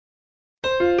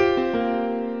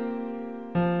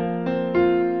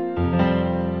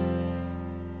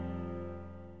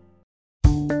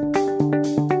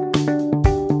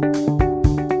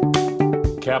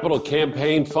Capital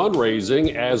campaign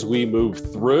fundraising as we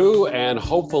move through and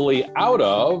hopefully out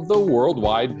of the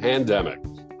worldwide pandemic.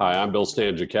 Hi, I'm Bill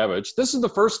Stanczykiewicz. This is the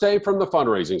first day from the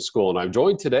fundraising school, and I'm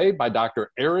joined today by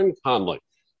Dr. Aaron Conley.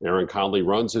 Aaron Conley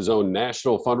runs his own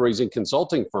national fundraising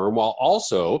consulting firm while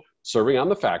also serving on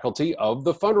the faculty of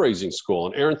the fundraising school.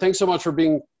 And Aaron, thanks so much for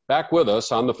being back with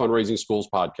us on the Fundraising Schools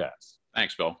podcast.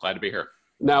 Thanks, Bill. Glad to be here.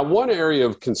 Now, one area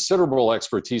of considerable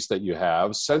expertise that you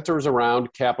have centers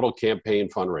around capital campaign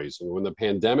fundraising. When the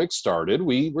pandemic started,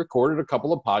 we recorded a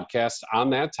couple of podcasts on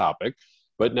that topic.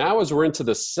 But now, as we're into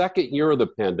the second year of the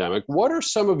pandemic, what are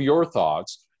some of your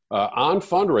thoughts on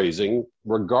fundraising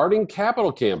regarding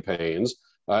capital campaigns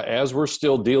as we're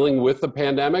still dealing with the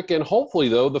pandemic and hopefully,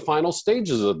 though, the final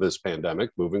stages of this pandemic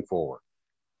moving forward?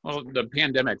 Well, the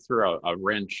pandemic threw a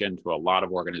wrench into a lot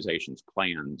of organizations'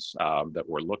 plans that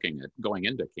we're looking at going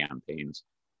into campaigns.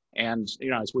 And,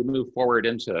 as we move forward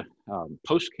into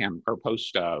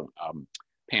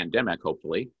post-pandemic,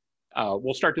 hopefully,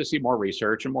 we'll start to see more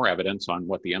research and more evidence on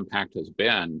what the impact has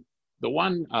been. The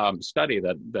one study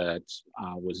that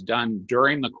was done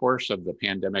during the course of the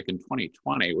pandemic in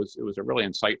 2020 it was a really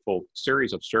insightful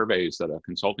series of surveys that a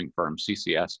consulting firm,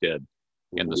 CCS, did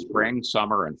in the spring,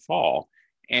 summer, and fall.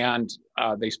 And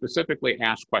they specifically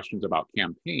asked questions about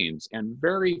campaigns, and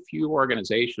very few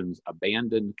organizations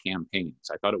abandoned campaigns.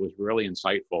 I thought it was really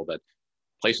insightful that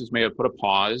places may have put a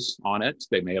pause on it.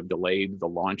 They may have delayed the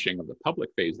launching of the public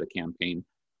phase of the campaign,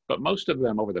 but most of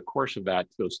them over the course of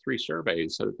those three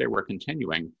surveys said that they were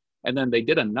continuing. And then they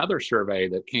did another survey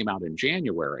that came out in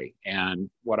January. And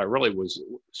what I really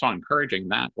saw encouraging in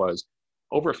that was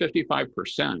over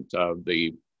 55% of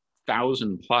the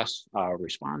 1,000 plus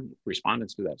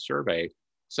respondents to that survey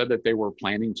said that they were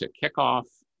planning to kick off,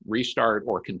 restart,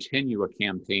 or continue a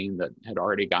campaign that had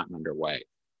already gotten underway.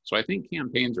 So I think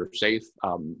campaigns are safe,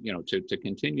 to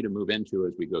continue to move into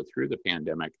as we go through the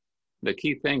pandemic. The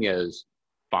key thing is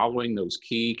following those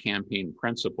key campaign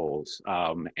principles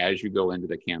as you go into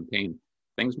the campaign.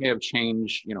 Things may have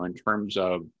changed, in terms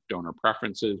of donor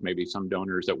preferences. Maybe some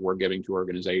donors that were giving to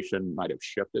organization might have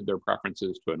shifted their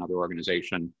preferences to another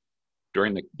organization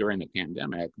during the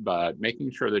pandemic, but making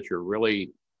sure that you're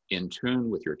really in tune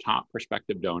with your top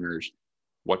prospective donors.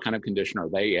 What kind of condition are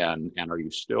they in, and are you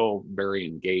still very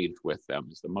engaged with them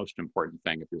is the most important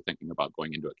thing if you're thinking about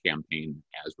going into a campaign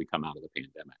as we come out of the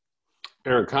pandemic.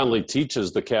 Aaron Conley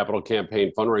teaches the Capital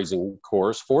Campaign Fundraising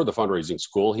course for the Fundraising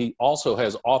School. He also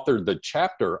has authored the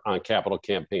chapter on capital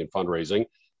campaign fundraising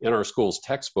in our school's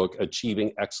textbook,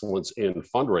 Achieving Excellence in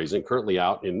Fundraising, currently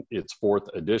out in its 4th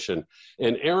edition.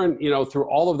 And Aaron, through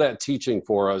all of that teaching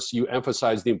for us, you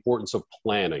emphasize the importance of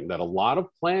planning, that a lot of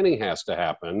planning has to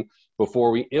happen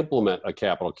before we implement a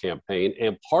capital campaign.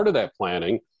 And part of that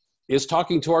planning is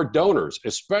talking to our donors,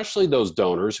 especially those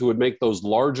donors who would make those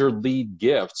larger lead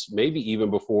gifts, maybe even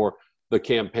before the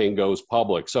campaign goes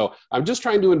public. So I'm just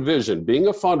trying to envision being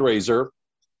a fundraiser,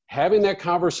 having that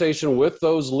conversation with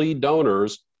those lead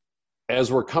donors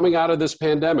as we're coming out of this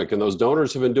pandemic, and those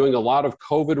donors have been doing a lot of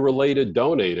COVID-related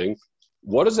donating.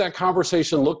 What does that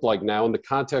conversation look like now in the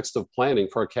context of planning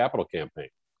for a capital campaign?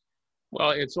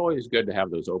 Well, it's always good to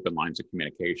have those open lines of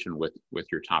communication with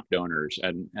your top donors,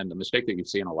 and the mistake that you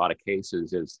see in a lot of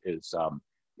cases is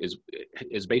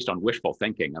based on wishful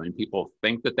thinking. I mean, people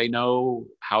think that they know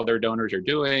how their donors are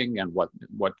doing and what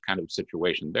kind of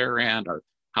situation they're in or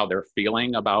how they're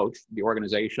feeling about the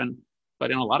organization. But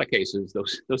in a lot of cases,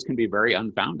 those can be very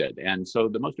unfounded. And so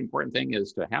the most important thing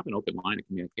is to have an open line of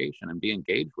communication and be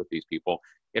engaged with these people.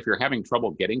 If you're having trouble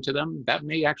getting to them, that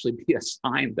may actually be a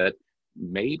sign that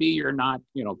maybe you're not,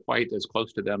 quite as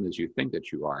close to them as you think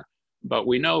that you are. But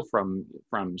we know from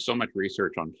so much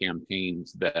research on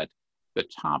campaigns that the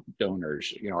top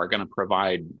donors, are going to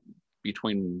provide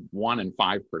between 1% and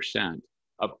 5%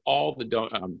 of all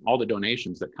the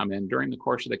donations that come in during the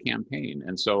course of the campaign.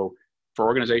 And so for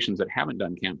organizations that haven't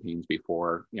done campaigns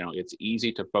before, it's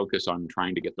easy to focus on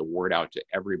trying to get the word out to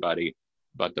everybody,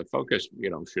 but the focus,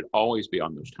 should always be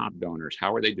on those top donors.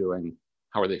 How are they doing?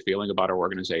 How are they feeling about our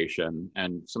organization?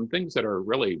 And some things that are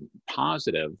really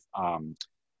positive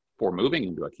for moving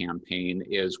into a campaign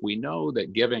is we know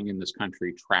that giving in this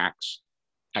country tracks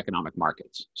economic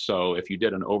markets. So if you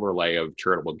did an overlay of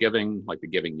charitable giving, like the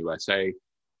Giving USA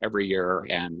every year,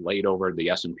 and laid over the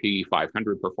S&P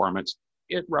 500 performance,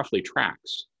 it roughly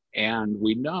tracks. And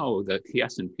we know that the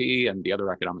S&P and the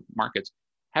other economic markets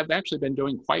have actually been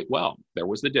doing quite well. There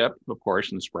was the dip, of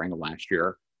course, in the spring of last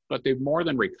year, but they've more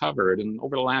than recovered. And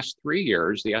over the last 3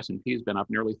 years, the S&P has been up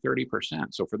nearly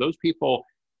 30%. So for those people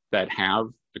that have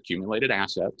accumulated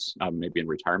assets, maybe in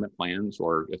retirement plans,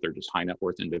 or if they're just high net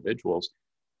worth individuals,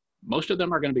 most of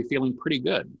them are going to be feeling pretty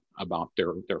good about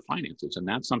their finances. And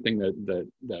that's something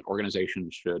that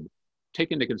organizations should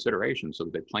take into consideration so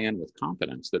that they plan with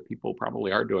confidence that people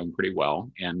probably are doing pretty well.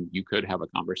 And you could have a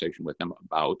conversation with them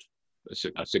about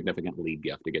a significant lead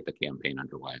gift to get the campaign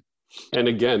underway. And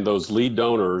again, those lead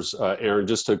donors, Aaron,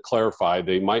 just to clarify,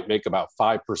 they might make about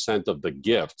 5% of the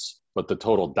gifts, but the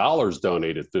total dollars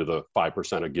donated through the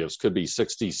 5% of gifts could be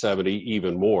 60, 70,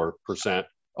 even more percent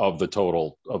of the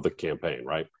total of the campaign,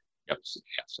 right? Yes,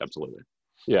 absolutely.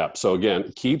 Yeah. So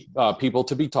again, keep people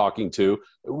to be talking to.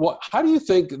 How do you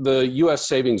think the U.S.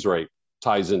 savings rate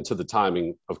ties into the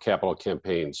timing of capital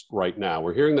campaigns right now?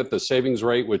 We're hearing that the savings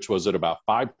rate, which was at about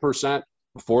 5%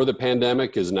 before the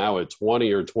pandemic, is now at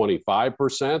 20 or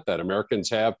 25%, that Americans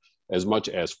have as much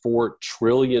as $4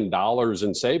 trillion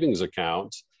in savings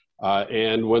accounts.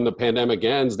 And when the pandemic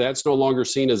ends, that's no longer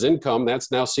seen as income.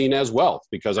 That's now seen as wealth,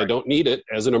 because I don't need it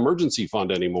as an emergency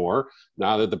fund anymore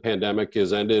now that the pandemic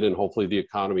is ended and hopefully the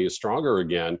economy is stronger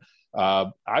again.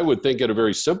 I would think at a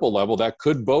very simple level that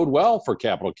could bode well for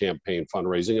capital campaign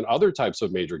fundraising and other types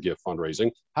of major gift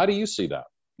fundraising. How do you see that?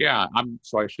 Yeah,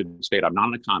 so I should state I'm not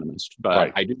an economist,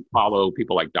 but I do follow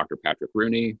people like Dr. Patrick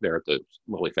Rooney. They're at the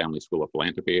Lilly Family School of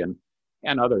Philanthropy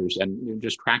and others, and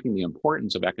just tracking the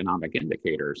importance of economic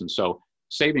indicators. And so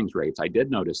savings rates, I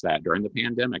did notice that during the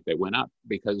pandemic, they went up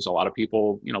because a lot of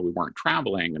people, we weren't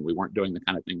traveling and we weren't doing the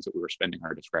kind of things that we were spending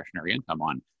our discretionary income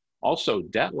on. Also,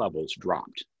 debt levels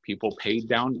dropped. People paid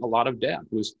down a lot of debt.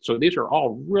 So these are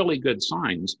all really good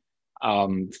signs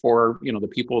for the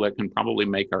people that can probably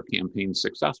make our campaigns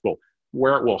successful.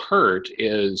 Where it will hurt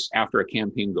is after a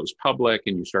campaign goes public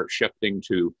and you start shifting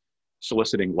to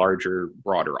soliciting larger,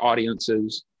 broader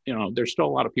audiences. There's still a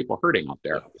lot of people hurting out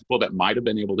there. People that might have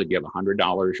been able to give $100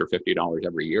 or $50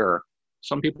 every year.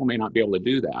 Some people may not be able to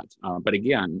do that. But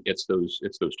again, it's those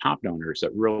top donors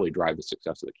that really drive the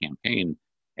success of the campaign.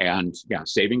 And yeah,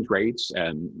 savings rates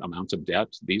and amounts of debt,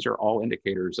 these are all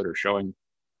indicators that are showing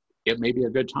it may be a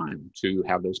good time to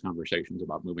have those conversations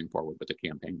about moving forward with the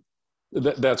campaign.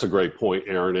 That's a great point,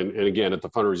 Aaron. And again, at the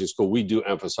Fundraising School, we do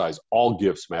emphasize all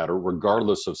gifts matter,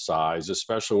 regardless of size,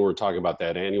 especially when we're talking about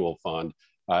that annual fund.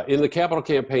 In the capital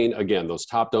campaign, again, those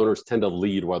top donors tend to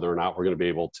lead whether or not we're going to be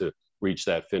able to reach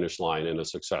that finish line in a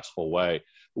successful way.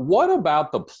 What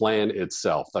about the plan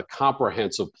itself, the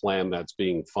comprehensive plan that's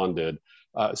being funded?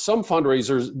 Some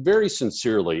fundraisers, very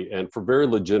sincerely and for very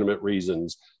legitimate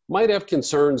reasons, might have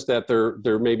concerns that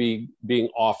they're maybe being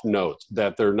off note,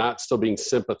 that they're not still being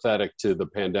sympathetic to the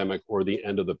pandemic or the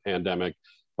end of the pandemic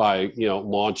by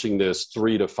launching this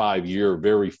 3 to 5 year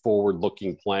very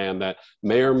forward-looking plan that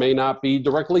may or may not be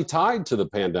directly tied to the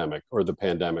pandemic or the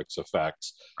pandemic's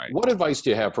effects. Right. What advice do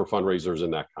you have for fundraisers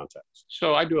in that context?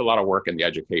 So I do a lot of work in the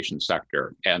education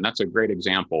sector, and that's a great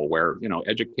example where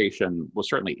education was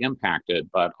certainly impacted,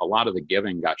 but a lot of the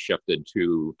giving got shifted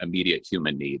to immediate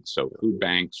human needs. So food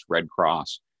banks, Red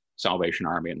Cross, Salvation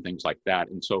Army, and things like that.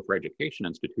 And so for education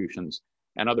institutions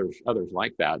and others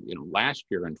like that, last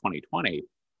year in 2020.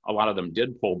 A lot of them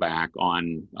did pull back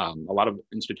on, a lot of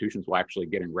institutions were actually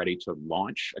getting ready to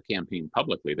launch a campaign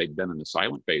publicly. They'd been in the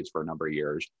silent phase for a number of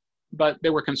years, but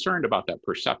they were concerned about that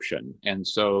perception. And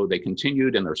so they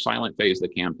continued in their silent phase of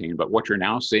the campaign. But what you're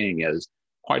now seeing is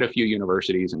quite a few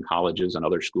universities and colleges and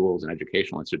other schools and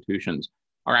educational institutions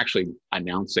are actually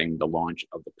announcing the launch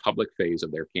of the public phase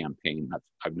of their campaign.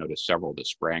 I've noticed several this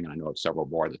spring, and I know of several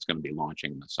more that's going to be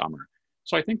launching in the summer.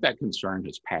 So I think that concern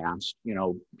has passed.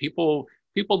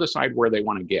 People decide where they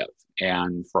want to give.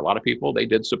 And for a lot of people, they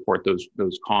did support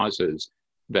those causes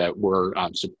that were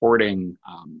supporting,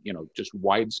 just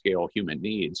wide scale human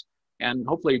needs. And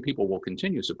hopefully people will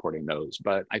continue supporting those.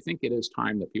 But I think it is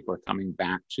time that people are coming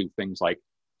back to things like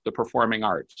the performing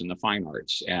arts and the fine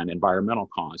arts and environmental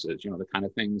causes, the kind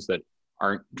of things that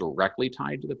aren't directly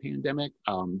tied to the pandemic,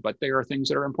 but they are things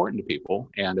that are important to people.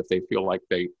 And if they feel like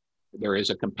there is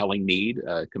a compelling need,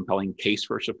 a compelling case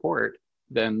for support,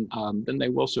 then they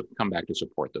will come back to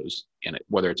support those in it,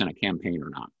 whether it's in a campaign or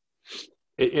not.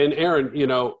 And Aaron,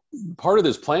 part of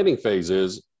this planning phase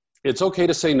is it's okay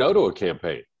to say no to a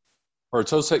campaign, or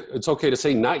it's okay to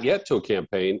say not yet to a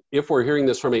campaign if we're hearing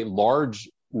this from a large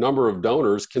number of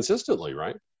donors consistently,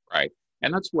 right? Right.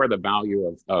 And that's where the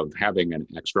value of having an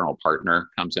external partner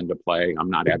comes into play. I'm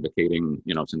not advocating,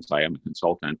 since I am a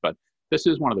consultant, but this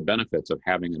is one of the benefits of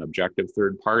having an objective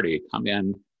third party come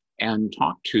in and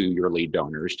talk to your lead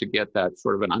donors to get that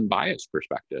sort of an unbiased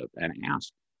perspective and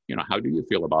ask, how do you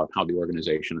feel about how the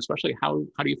organization, especially how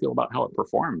do you feel about how it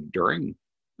performed during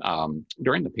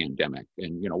the pandemic?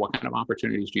 And, what kind of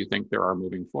opportunities do you think there are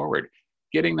moving forward?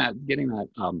 Getting that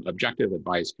objective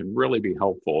advice can really be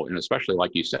helpful. And especially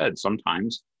like you said,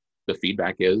 sometimes the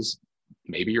feedback is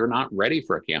maybe you're not ready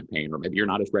for a campaign, or maybe you're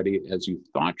not as ready as you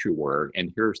thought you were.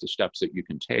 And here's the steps that you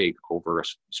can take over a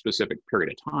specific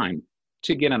period of time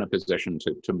to get in a position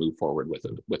to move forward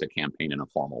with a campaign in a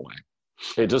formal way.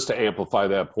 And just to amplify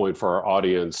that point for our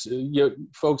audience,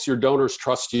 folks, your donors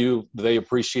trust you, they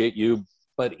appreciate you,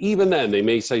 but even then they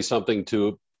may say something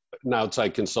to an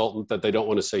outside consultant that they don't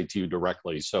want to say to you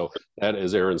directly. So that,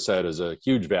 as Aaron said, is a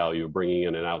huge value, bringing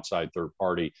in an outside third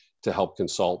party to help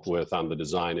consult with on the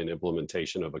design and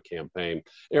implementation of a campaign.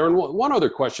 Aaron, one other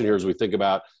question here as we think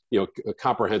about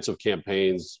comprehensive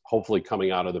campaigns, hopefully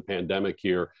coming out of the pandemic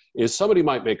here, is somebody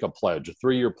might make a pledge, a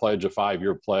 3-year pledge, a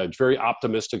 5-year pledge, very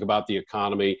optimistic about the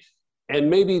economy, and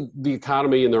maybe the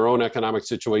economy and their own economic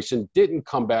situation didn't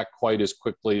come back quite as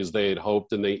quickly as they had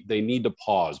hoped, and they need to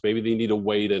pause. Maybe they need to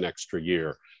wait an extra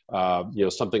year,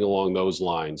 something along those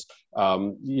lines.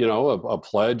 A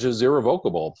pledge is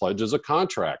irrevocable. A pledge is a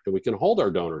contract, and we can hold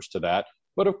our donors to that.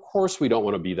 But of course, we don't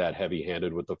want to be that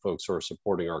heavy-handed with the folks who are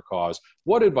supporting our cause.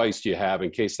 What advice do you have in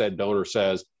case that donor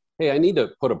says, hey, I need to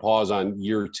put a pause on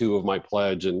year 2 of my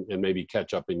pledge and maybe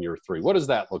catch up in year 3? What does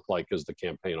that look like as the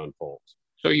campaign unfolds?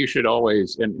 So you should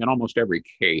always, in almost every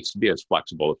case, be as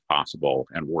flexible as possible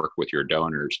and work with your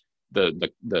donors.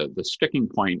 The sticking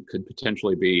point could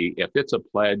potentially be if it's a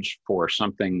pledge for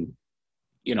something,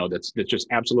 that's just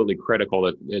absolutely critical,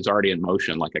 that is already in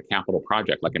motion, like a capital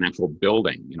project, like an actual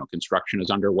building. Construction is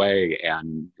underway,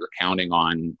 and you're counting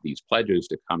on these pledges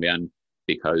to come in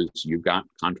because you've got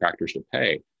contractors to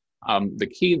pay. The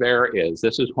key there is,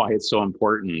 this is why it's so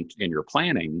important in your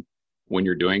planning. When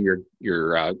you're doing your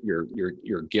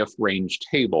gift range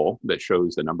table that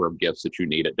shows the number of gifts that you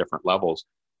need at different levels,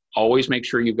 always make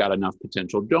sure you've got enough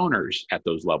potential donors at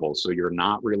those levels, so you're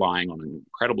not relying on an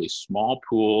incredibly small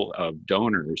pool of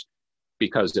donors.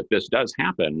 Because if this does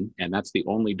happen, and that's the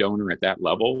only donor at that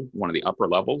level, one of the upper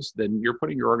levels, then you're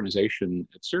putting your organization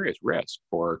at serious risk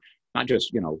for not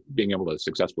just being able to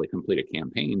successfully complete a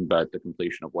campaign, but the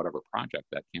completion of whatever project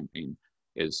that campaign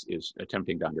is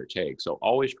attempting to undertake. So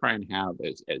always try and have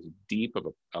as deep of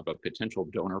a potential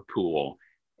donor pool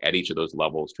at each of those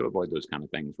levels to avoid those kind of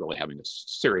things really having a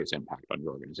serious impact on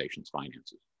your organization's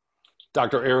finances.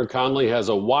 Dr. Aaron Conley has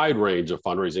a wide range of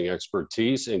fundraising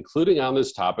expertise, including on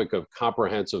this topic of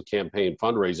comprehensive campaign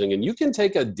fundraising. And you can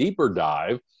take a deeper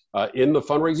dive in the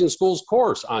Fundraising School's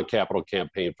course on capital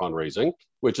campaign fundraising,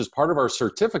 which is part of our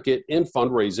certificate in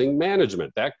fundraising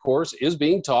management. That course is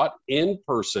being taught in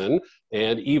person,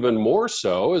 and even more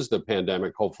so as the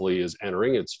pandemic hopefully is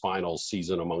entering its final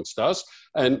season amongst us.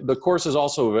 And the course is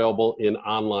also available in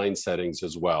online settings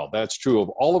as well. That's true of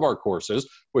all of our courses,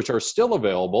 which are still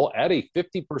available at a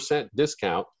 50%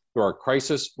 discount through our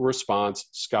crisis response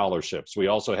scholarships. We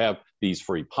also have these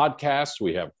free podcasts.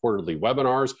 We have quarterly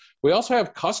webinars. We also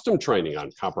have custom training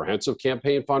on comprehensive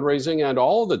campaign fundraising and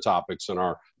all of the topics in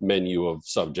our menu of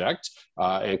subjects.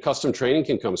 And custom training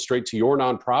can come straight to your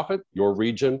nonprofit, your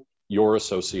region, your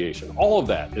association. All of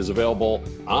that is available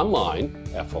online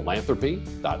at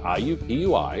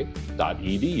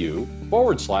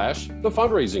philanthropy.iupui.edu/the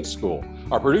fundraising school.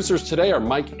 Our producers today are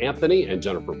Mike Anthony and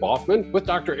Jennifer Boffman. With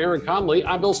Dr. Aaron Conley,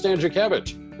 I'm Bill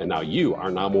Stanczykiewicz. And now you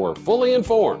are more fully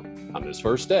informed on this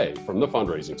first day from the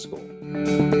Fundraising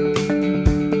School.